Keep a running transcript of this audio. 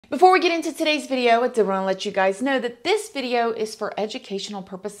Before we get into today's video, I did want to let you guys know that this video is for educational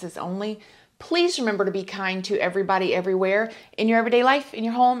purposes only. Please remember to be kind to everybody everywhere in your everyday life, in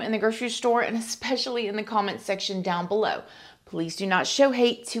your home, in the grocery store, and especially in the comment section down below. Please do not show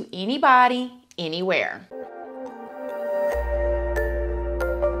hate to anybody, anywhere.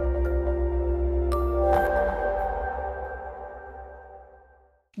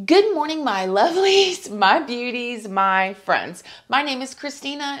 Good morning, my lovelies, my beauties, my friends. My name is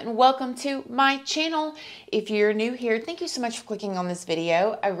Christina and welcome to my channel. If you're new here, thank you so much for clicking on this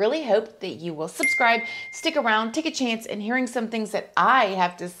video. I really hope that you will subscribe, stick around, take a chance in hearing some things that I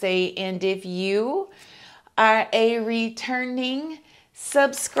have to say. And if you are a returning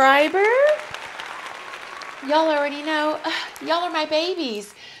subscriber, y'all already know, y'all are my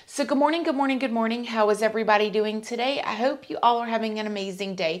babies. So good morning, good morning, good morning. How is everybody doing today? I hope you all are having an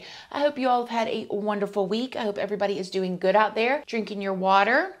amazing day. I hope you all have had a wonderful week. I hope everybody is doing good out there, drinking your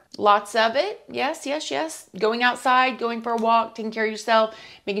water, lots of it. Yes, yes, yes. Going outside, going for a walk, taking care of yourself,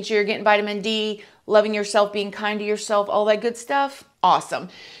 making sure you're getting vitamin D, loving yourself, being kind to yourself, all that good stuff. Awesome.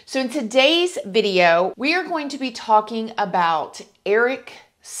 So in today's video, we are going to be talking about Eric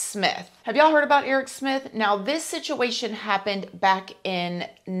Smith. Have y'all heard about Eric Smith? Now, this situation happened back in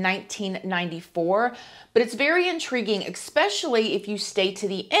 1994, but it's very intriguing, especially if you stay to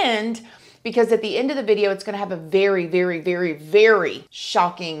the end, because at the end of the video, it's going to have a very, very, very, very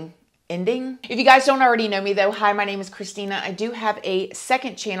shocking ending. If you guys don't already know me though, hi, my name is Christina. I do have a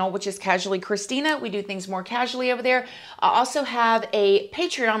second channel, which is Casually Christina. We do things more casually over there. I also have a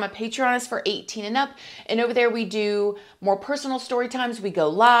Patreon. My Patreon is for 18 and up. And over there we do more personal story times. We go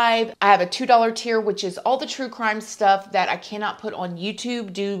live. I have a $2 tier, which is all the true crime stuff that I cannot put on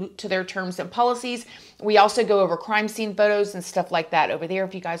YouTube due to their terms and policies. We also go over crime scene photos and stuff like that over there.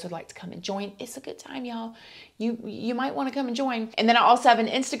 If you guys would like to come and join, it's a good time, y'all. You might want to come and join. And then I also have an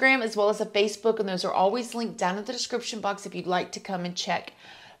Instagram as well as a Facebook, and those are always linked down in the description box if you'd like to come and check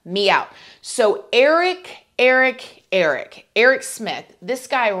me out. So Eric Smith, this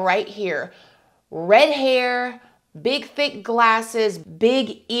guy right here, red hair, big thick glasses,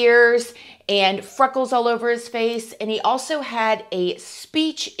 big ears, and freckles all over his face. And he also had a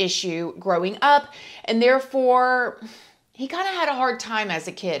speech issue growing up, and therefore he kind of had a hard time as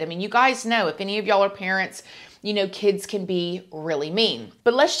a kid. I mean, you guys know, if any of y'all are parents, you know, kids can be really mean.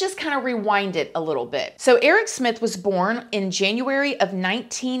 But let's just kind of rewind it a little bit. So Eric Smith was born in January of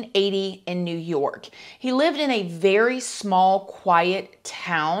 1980 in New York. He lived in a very small, quiet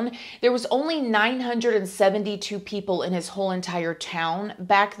town. There was only 972 people in his whole entire town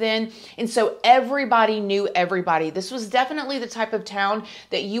back then. And so everybody knew everybody. This was definitely the type of town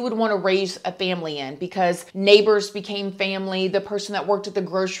that you would want to raise a family in, because neighbors became family. The person that worked at the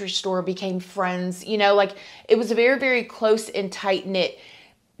grocery store became friends. You know, like, it was a very, very close and tight-knit,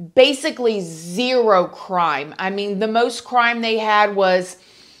 basically zero crime. I mean, the most crime they had was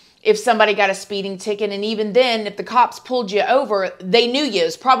if somebody got a speeding ticket, and even then, if the cops pulled you over, they knew you. It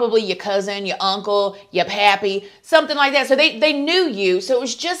was probably your cousin, your uncle, your pappy, something like that. So they knew you. So it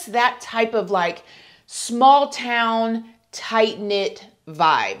was just that type of like small town, tight-knit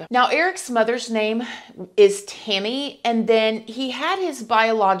vibe. Now, Eric's mother's name is Tammy, and then he had his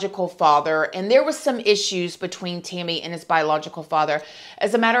biological father, and there was some issues between Tammy and his biological father.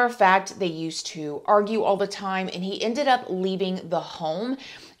 As a matter of fact, they used to argue all the time, and he ended up leaving the home,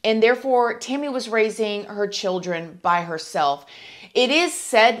 and therefore Tammy was raising her children by herself. It is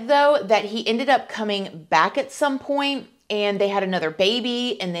said, though, that he ended up coming back at some point, and they had another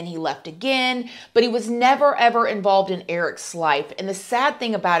baby, and then he left again, but he was never ever involved in Eric's life. And the sad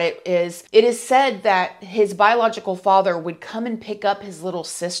thing about it is said that his biological father would come and pick up his little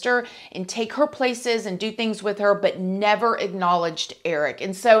sister and take her places and do things with her, but never acknowledged Eric.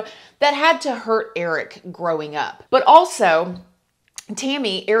 And so that had to hurt Eric growing up. But also,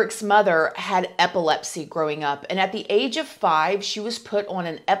 Tammy, Eric's mother, had epilepsy growing up, and at the age of 5, she was put on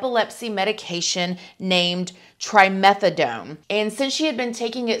an epilepsy medication named trimethadone. And since she had been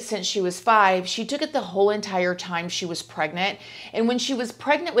taking it since she was 5, she took it the whole entire time she was pregnant. And when she was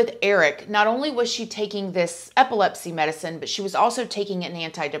pregnant with Eric, not only was she taking this epilepsy medicine, but she was also taking an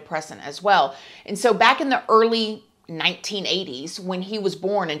antidepressant as well. And so back in the early 1980s, when he was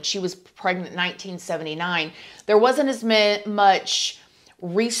born and she was pregnant in 1979, there wasn't as much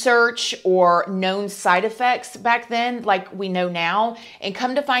research or known side effects back then like we know now. And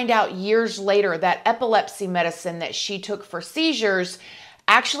come to find out years later, that epilepsy medicine that she took for seizures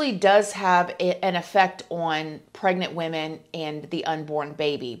actually does have an effect on pregnant women and the unborn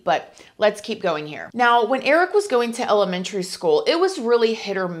baby. But let's keep going here. Now, when Eric was going to elementary school, it was really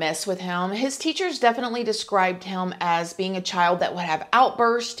hit or miss with him. His teachers definitely described him as being a child that would have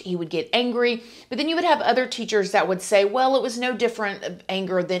outbursts. He would get angry, but then you would have other teachers that would say, well, it was no different of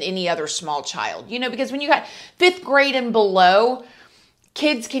anger than any other small child, you know, because when you got 5th grade and below,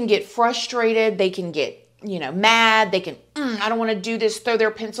 kids can get frustrated. They can get, you know, mad. They can, I don't want to do this, throw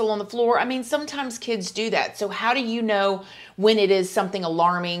their pencil on the floor. I mean, sometimes kids do that. So how do you know when it is something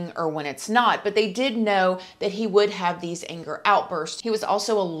alarming or when it's not? But they did know that he would have these anger outbursts. He was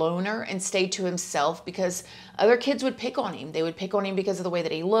also a loner and stayed to himself because other kids would pick on him. They would pick on him because of the way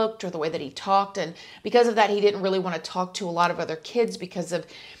that he looked or the way that he talked. And because of that, he didn't really want to talk to a lot of other kids because of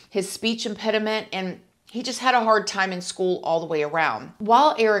his speech impediment, and he just had a hard time in school all the way around.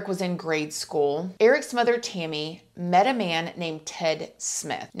 While Eric was in grade school, Eric's mother, Tammy, met a man named Ted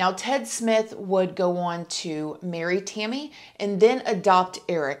Smith. Now, Ted Smith would go on to marry Tammy and then adopt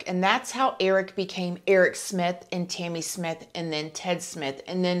Eric. And that's how Eric became Eric Smith and Tammy Smith and then Ted Smith.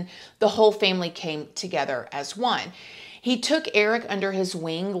 And then the whole family came together as one. He took Eric under his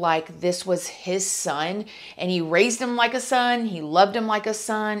wing like this was his son, and he raised him like a son, he loved him like a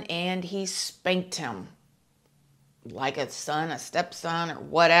son, and he spanked him like a son, a stepson, or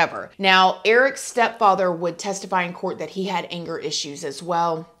whatever. Now, Eric's stepfather would testify in court that he had anger issues as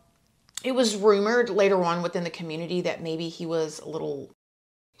well. It was rumored later on within the community that maybe he was a little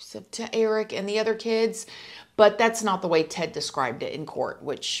abusive to Eric and the other kids, but that's not the way Ted described it in court,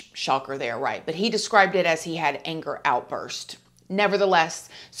 which, shocker there, right? But he described it as he had anger outburst. Nevertheless,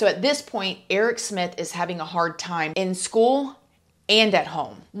 so at this point, Eric Smith is having a hard time in school and at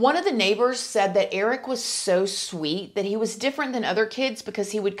home. One of the neighbors said that Eric was so sweet that he was different than other kids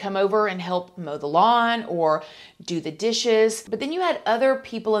because he would come over and help mow the lawn or do the dishes. But then you had other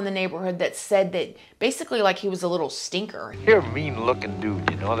people in the neighborhood that said that basically like he was a little stinker. You're a mean looking dude,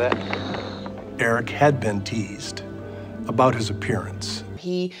 you know that? Eric had been teased about his appearance.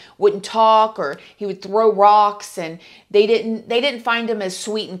 He wouldn't talk, or he would throw rocks, and they didn't find him as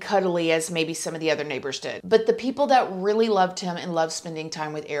sweet and cuddly as maybe some of the other neighbors did. But the people that really loved him and loved spending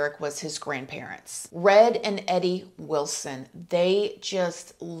time with Eric was his grandparents. Red and Eddie Wilson. They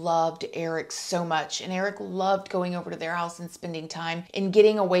just loved Eric so much, and Eric loved going over to their house and spending time and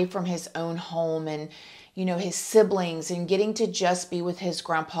getting away from his own home and, you know, his siblings, and getting to just be with his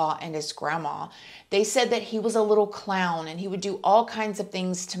grandpa and his grandma. They said that he was a little clown and he would do all kinds of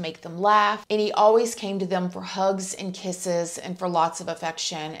things to make them laugh. And he always came to them for hugs and kisses and for lots of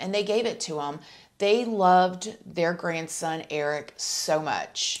affection, and they gave it to him. They loved their grandson, Eric, so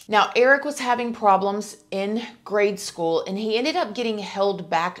much. Now, Eric was having problems in grade school, and he ended up getting held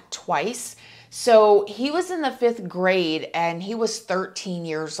back twice. So he was in the 5th grade and he was 13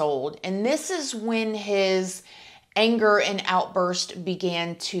 years old. And this is when his anger and outburst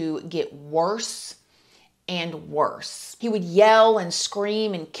began to get worse and worse. He would yell and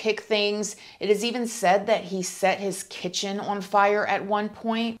scream and kick things. It is even said that he set his kitchen on fire at one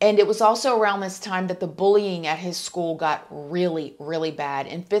point. And it was also around this time that the bullying at his school got really, really bad.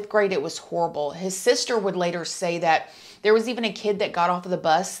 In 5th grade, it was horrible. His sister would later say that there was even a kid that got off of the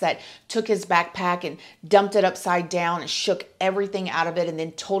bus that took his backpack and dumped it upside down and shook everything out of it and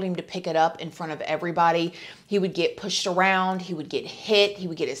then told him to pick it up in front of everybody. He would get pushed around, he would get hit, he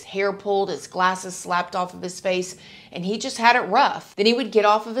would get his hair pulled, his glasses slapped off of his face, and he just had it rough. Then he would get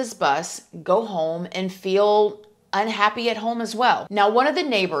off of his bus, go home, and feel unhappy at home as well. Now, one of the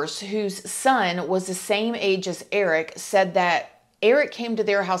neighbors whose son was the same age as Eric said that Eric came to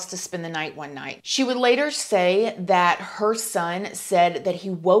their house to spend the night one night. She would later say that her son said that he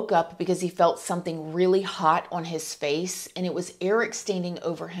woke up because he felt something really hot on his face, and it was Eric standing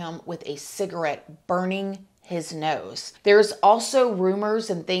over him with a cigarette burning his nose. There's also rumors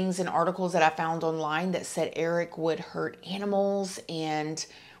and things and articles that I found online that said Eric would hurt animals and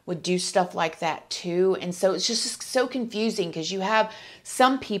would do stuff like that too. And so it's just so confusing because you have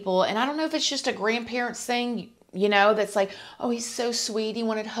some people, and I don't know if it's just a grandparents thing, you know, that's like, oh, he's so sweet, he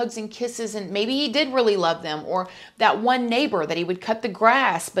wanted hugs and kisses, and maybe he did really love them. Or that one neighbor that he would cut the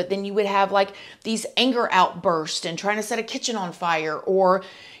grass, but then you would have like these anger outbursts and trying to set a kitchen on fire. Or,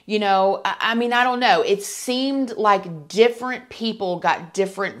 you know, I mean, I don't know. It seemed like different people got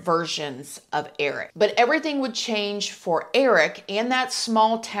different versions of Eric. But everything would change for Eric and that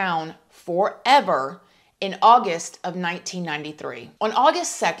small town forever in August of 1993. On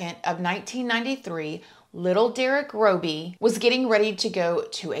August 2nd of 1993, little Derrick Robbie was getting ready to go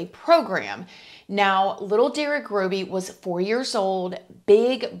to a program. Now, little Derrick Robbie was 4 years old,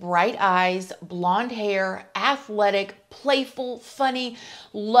 big, bright eyes, blonde hair, athletic, playful, funny,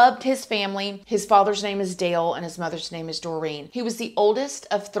 loved his family. His father's name is Dale and his mother's name is Doreen. He was the oldest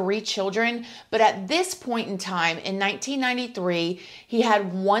of 3 children, but at this point in time, in 1993, he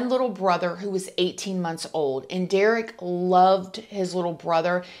had one little brother who was 18 months old, and Derrick loved his little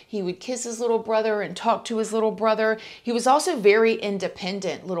brother. He would kiss his little brother and talk to his little brother. He was also very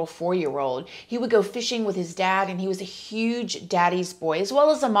independent little 4-year-old. He would go fishing with his dad, and he was a huge daddy's boy as well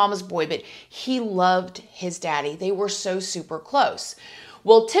as a mama's boy, but he loved his daddy. They were so super close.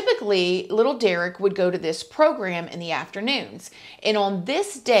 Well, typically, little Derrick would go to this program in the afternoons. And on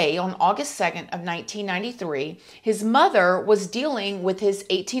this day, on August 2nd of 1993, his mother was dealing with his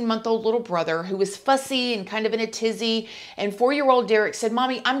 18-month-old little brother who was fussy and kind of in a tizzy. And 4-year-old Derrick said,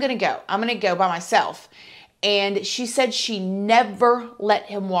 "Mommy, I'm going to go. I'm going to go by myself." And she said she never let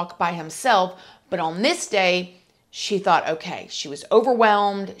him walk by himself. But on this day, she thought, okay, she was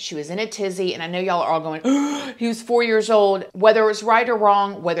overwhelmed. She was in a tizzy. And I know y'all are all going, oh, he was 4 years old. Whether it was right or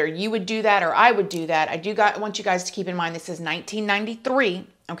wrong, whether you would do that or I would do that, I want you guys to keep in mind this is 1993,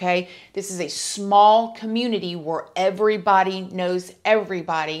 okay? This is a small community where everybody knows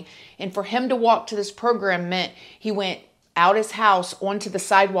everybody. And for him to walk to this program meant he went out his house onto the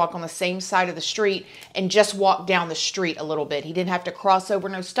sidewalk on the same side of the street and just walked down the street a little bit. He didn't have to cross over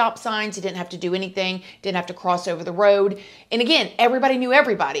no stop signs. He didn't have to do anything. Didn't have to cross over the road. And again, everybody knew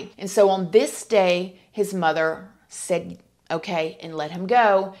everybody. And so on this day, his mother said, okay, and let him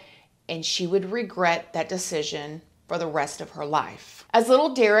go. And she would regret that decision for the rest of her life. As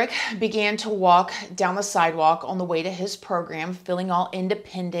little Derrick began to walk down the sidewalk on the way to his program, feeling all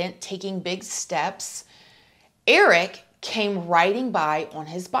independent, taking big steps, Eric came riding by on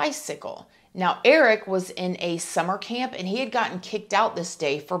his bicycle. Now, Eric was in a summer camp and he had gotten kicked out this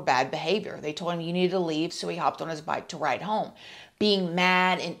day for bad behavior. They told him you needed to leave, so he hopped on his bike to ride home. Being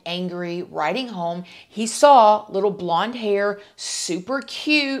mad and angry, riding home, he saw little blonde hair, super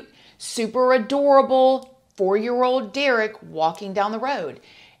cute, super adorable 4-year-old Derrick walking down the road,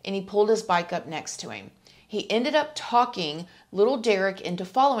 and he pulled his bike up next to him. He ended up talking little Derrick into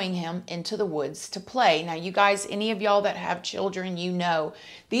following him into the woods to play. Now, you guys, any of y'all that have children, you know,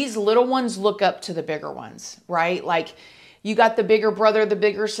 these little ones look up to the bigger ones, right? Like, you got the bigger brother, the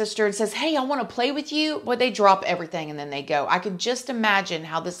bigger sister, and says, hey, I want to play with you. But they drop everything and then they go. I could just imagine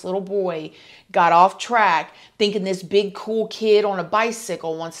how this little boy got off track thinking this big, cool kid on a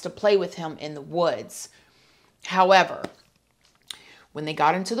bicycle wants to play with him in the woods. However, when they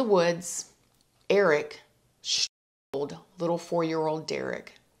got into the woods, Eric strangled little 4-year-old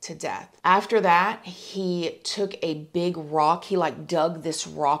Derrick to death. After that, he took a big rock. He dug this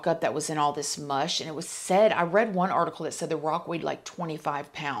rock up that was in all this mush. And it was said, I read one article that said the rock weighed like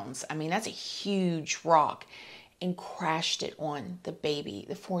 25 pounds. I mean, that's a huge rock. And crashed it on the baby,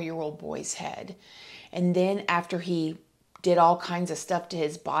 the 4-year-old boy's head. And then after he did all kinds of stuff to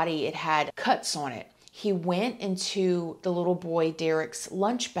his body, it had cuts on it. He went into the little boy Derrick's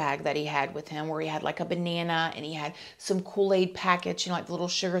lunch bag that he had with him, where he had like a banana and he had some Kool-Aid packets, like the little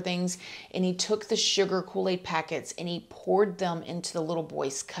sugar things. And he took the sugar Kool-Aid packets and he poured them into the little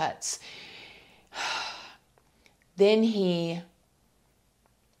boy's cuts. Then he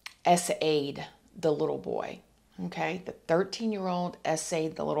SA'd the little boy, okay? The 13-year-old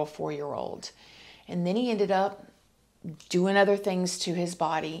SA'd the little 4-year-old. And then he ended up doing other things to his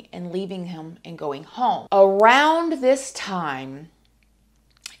body and leaving him and going home. Around this time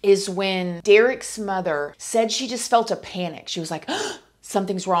is when Derrick's mother said she just felt a panic. She was like, oh,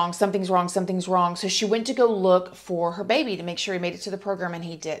 something's wrong, something's wrong, something's wrong. So she went to go look for her baby to make sure he made it to the program, and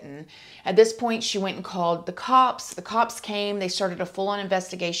he didn't. At this point, she went and called the cops. The cops came. They started a full-on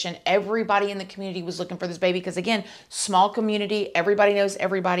investigation. Everybody in the community was looking for this baby because, again, small community. Everybody knows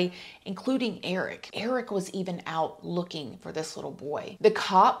everybody, including Eric. Eric was even out looking for this little boy. The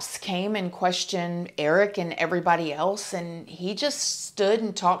cops came and questioned Eric and everybody else, and he just stood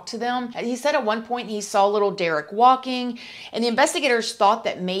and talked to them. He said at one point he saw little Derrick walking, and the investigators thought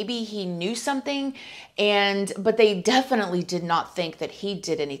that maybe he knew something, but they definitely did not think that he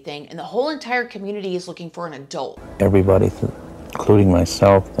did anything. And the whole entire community is looking for an adult. Everybody, including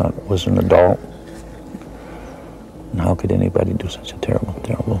myself, thought it was an adult. And how could anybody do such a terrible,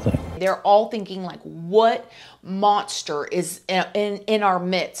 terrible thing? They're all thinking, like, what monster is in our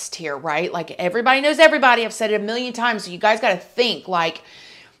midst here, right? Like, everybody knows everybody. I've said it a million times. So you guys got to think, like,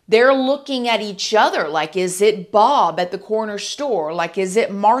 they're looking at each other. Like, is it Bob at the corner store? Like, is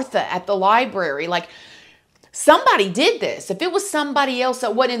it Martha at the library? Like, somebody did this. If it was somebody else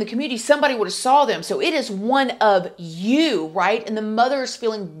that wasn't in the community, somebody would have saw them. So it is one of you, right? And the mother is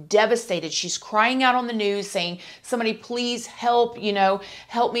feeling devastated. She's crying out on the news saying, somebody please help,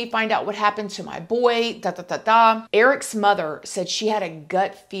 help me find out what happened to my boy, da, da, da, da. Eric's mother said she had a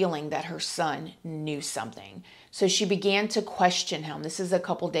gut feeling that her son knew something. So she began to question him. This is a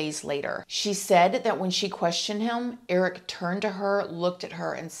couple days later. She said that when she questioned him, Eric turned to her, looked at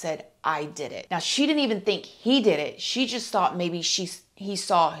her, and said, I did it. Now, she didn't even think he did it. She just thought maybe he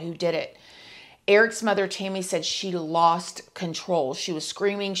saw who did it. Eric's mother, Tammy, said she lost control. She was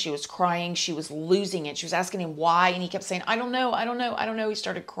screaming, she was crying, she was losing it. She was asking him why, and he kept saying, I don't know, I don't know, I don't know. He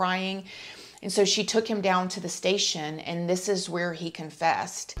started crying. And so she took him down to the station, and this is where he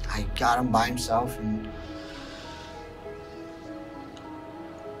confessed. I got him by himself, and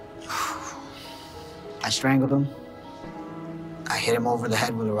I strangled him. I hit him over the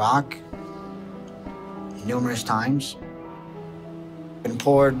head with a rock numerous times and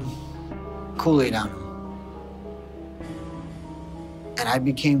poured Kool-Aid on him. And I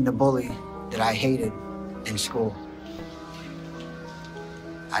became the bully that I hated in school.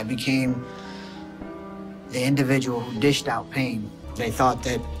 I became the individual who dished out pain. They thought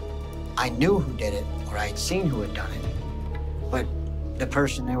that I knew who did it or I'd seen who had done it, but the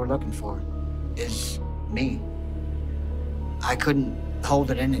person they were looking for is me. I couldn't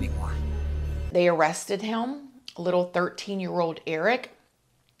hold it in anymore. They arrested him, little 13-year-old Eric,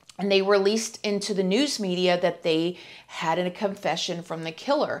 and they released into the news media that they had a confession from the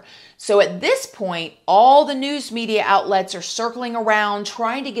killer. So at this point, all the news media outlets are circling around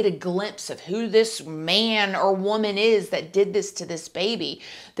trying to get a glimpse of who this man or woman is that did this to this baby.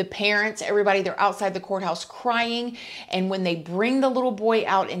 The parents, everybody, they're outside the courthouse crying. And when they bring the little boy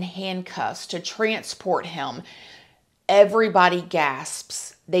out in handcuffs to transport him, everybody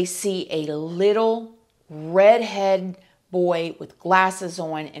gasps. They see a little redhead boy with glasses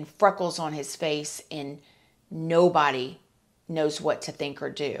on and freckles on his face, and nobody knows what to think or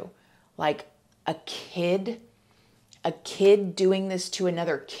do. Like a kid doing this to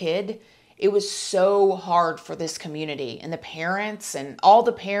another kid. It was so hard for this community and the parents and all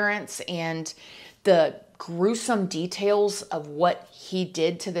the parents, and the gruesome details of what he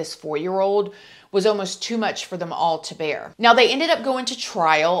did to this 4-year-old was almost too much for them all to bear. Now, they ended up going to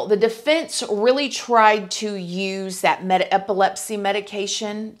trial. The defense really tried to use that epilepsy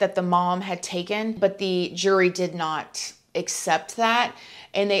medication that the mom had taken, but the jury did not accept that.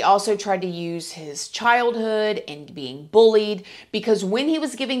 And they also tried to use his childhood and being bullied, because when he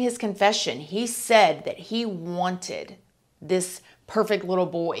was giving his confession, he said that he wanted this perfect little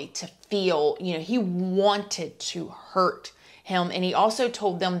boy to feel, he wanted to hurt him. And he also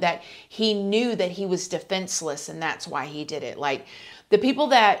told them that he knew that he was defenseless, and that's why he did it. Like, the people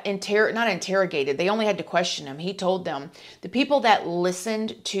that not interrogated, they only had to question him. He told them the people that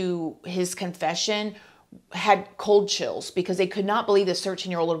listened to his confession had cold chills because they could not believe this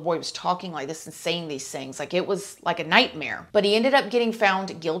 13-year-old little boy was talking like this and saying these things. Like, it was like a nightmare. But he ended up getting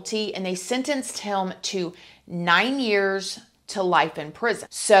found guilty, and they sentenced him to 9 years to life in prison.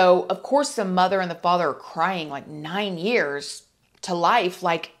 So, of course, the mother and the father are crying, like, 9 years to life.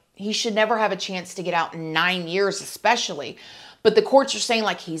 Like, he should never have a chance to get out in 9 years, especially. But the courts are saying,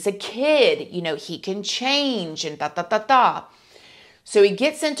 like, he's a kid, he can change and da, da, da, da. So he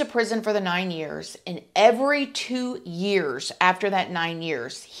gets into prison for the 9 years, and every 2 years after that 9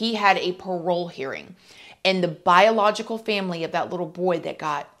 years, he had a parole hearing. And the biological family of that little boy that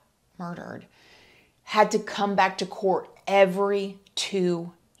got murdered had to come back to court every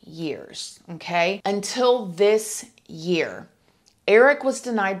 2 years, okay? Until this year, Eric was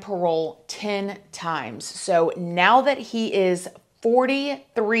denied parole 10 times. So now that he is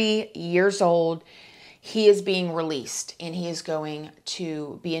 43 years old, he is being released, and he is going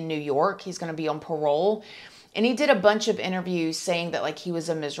to be in New York. He's going to be on parole. And he did a bunch of interviews saying that, like, he was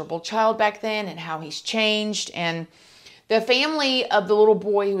a miserable child back then and how he's changed. And the family of the little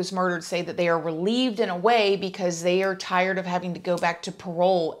boy who was murdered say that they are relieved in a way, because they are tired of having to go back to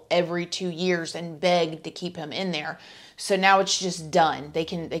parole every 2 years and beg to keep him in there. So now it's just done. They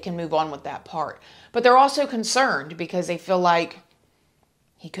can move on with that part. But they're also concerned because they feel like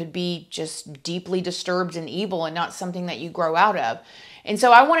he could be just deeply disturbed and evil and not something that you grow out of. And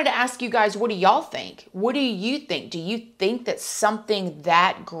so I wanted to ask you guys, what do y'all think? What do you think? Do you think that something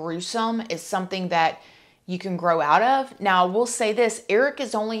that gruesome is something that you can grow out of? Now, we'll say this. Eric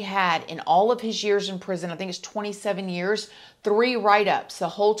has only had, in all of his years in prison, I think it's 27 years, 3 write-ups, the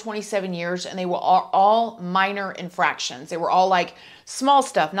whole 27 years, and they were all minor infractions. They were all like small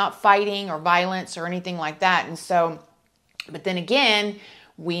stuff, not fighting or violence or anything like that. And so, but then again,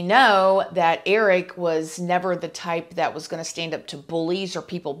 We know that Eric was never the type that was going to stand up to bullies or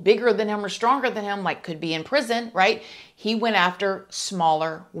people bigger than him or stronger than him, like could be in prison, right? He went after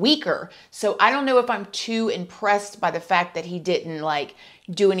smaller, weaker. So I don't know if I'm too impressed by the fact that he didn't like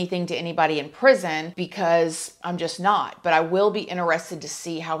do anything to anybody in prison, because I'm just not. But I will be interested to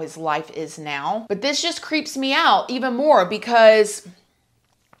see how his life is now. But this just creeps me out even more, because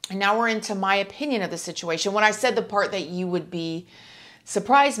now we're into my opinion of the situation. When I said the part that you would be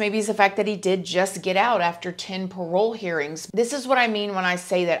surprised maybe is the fact that he did just get out after 10 parole hearings. This is what I mean when I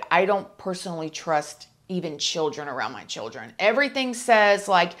say that I don't personally trust even children around my children. Everything says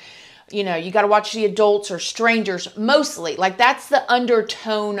like, you know, you got to watch the adults or strangers mostly. Like that's the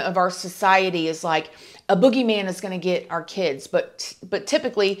undertone of our society, is like a boogeyman is going to get our kids. But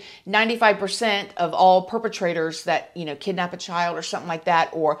typically 95% of all perpetrators that, you know, kidnap a child or something like that,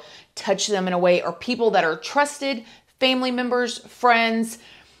 or touch them in a way, are people that are trusted, family members, friends,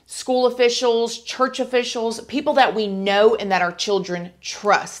 school officials, church officials, people that we know and that our children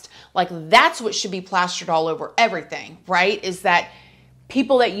trust. Like that's what should be plastered all over everything, right? Is that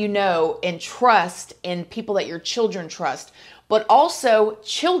people that you know and trust, and people that your children trust, but also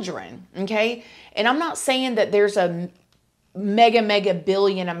children, okay? And I'm not saying that there's a mega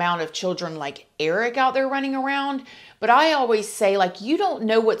billion amount of children like Eric out there running around, but I always say, like, you don't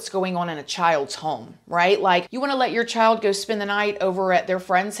know what's going on in a child's home, right? Like, you want to let your child go spend the night over at their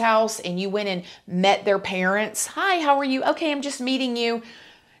friend's house, and you went and met their parents. Hi, how are you? Okay, I'm just meeting you.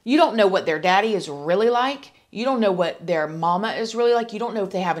 You don't know what their daddy is really like. You don't know what their mama is really like. You don't know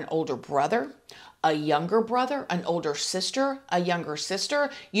if they have an older brother, a younger brother, an older sister, a younger sister.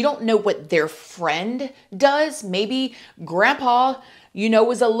 You don't know what their friend does. Maybe grandpa, you know,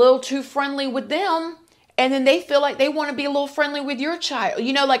 was a little too friendly with them, and then they feel like they want to be a little friendly with your child.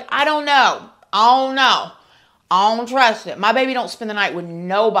 You know, like, I don't know. I don't trust it. My baby don't spend the night with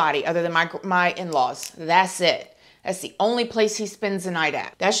nobody other than my in-laws. That's it. That's the only place he spends the night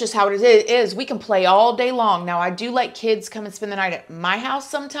at. That's just how it is. We can play all day long. Now, I do let kids come and spend the night at my house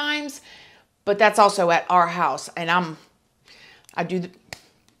sometimes, but that's also at our house. And I do the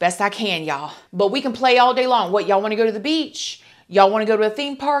best I can, y'all. But we can play all day long. What, y'all want to go to the beach? Y'all want to go to a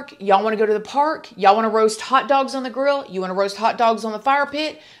theme park? Y'all want to go to the park? Y'all want to roast hot dogs on the grill? You want to roast hot dogs on the fire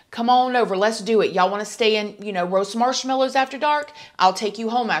pit? Come on over. Let's do it. Y'all want to stay and, you know, roast marshmallows after dark? I'll take you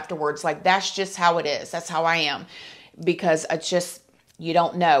home afterwards. Like, that's just how it is. That's how I am. Because it's just, you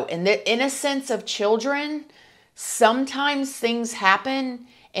don't know. And the innocence of children, sometimes things happen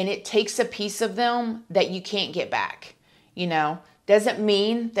and it takes a piece of them that you can't get back. You know, doesn't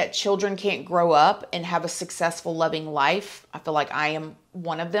mean that children can't grow up and have a successful, loving life. I feel like I am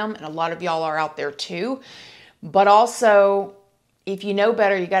one of them, and a lot of y'all are out there too. But also, if you know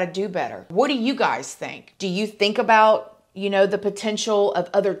better, you got to do better. What do you guys think? Do you think about, you know, the potential of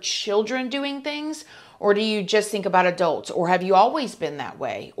other children doing things? Or do you just think about adults? Or have you always been that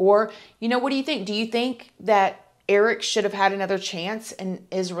way? Or, you know, what do you think? Do you think that Eric should have had another chance and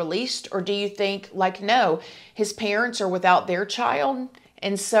is released? Or do you think, like, no, his parents are without their child,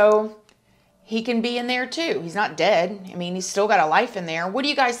 and so he can be in there too? He's not dead. I mean, he's still got a life in there. What do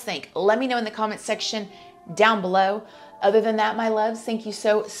you guys think? Let me know in the comment section down below. Other than that, my loves, thank you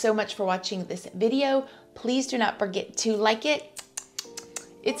so much for watching this video. Please do not forget to like it.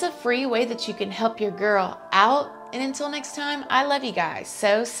 It's a free way that you can help your girl out. And until next time, I love you guys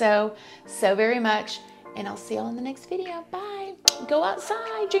so very much. And I'll see y'all in the next video. Bye. Go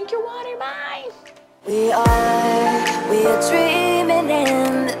outside, drink your water. Bye. We are dreaming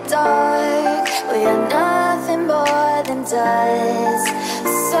in the dark. We are nothing more than dust.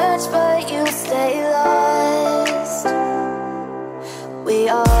 Search but you stay lost. We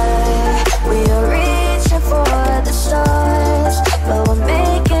are reaching for the stars.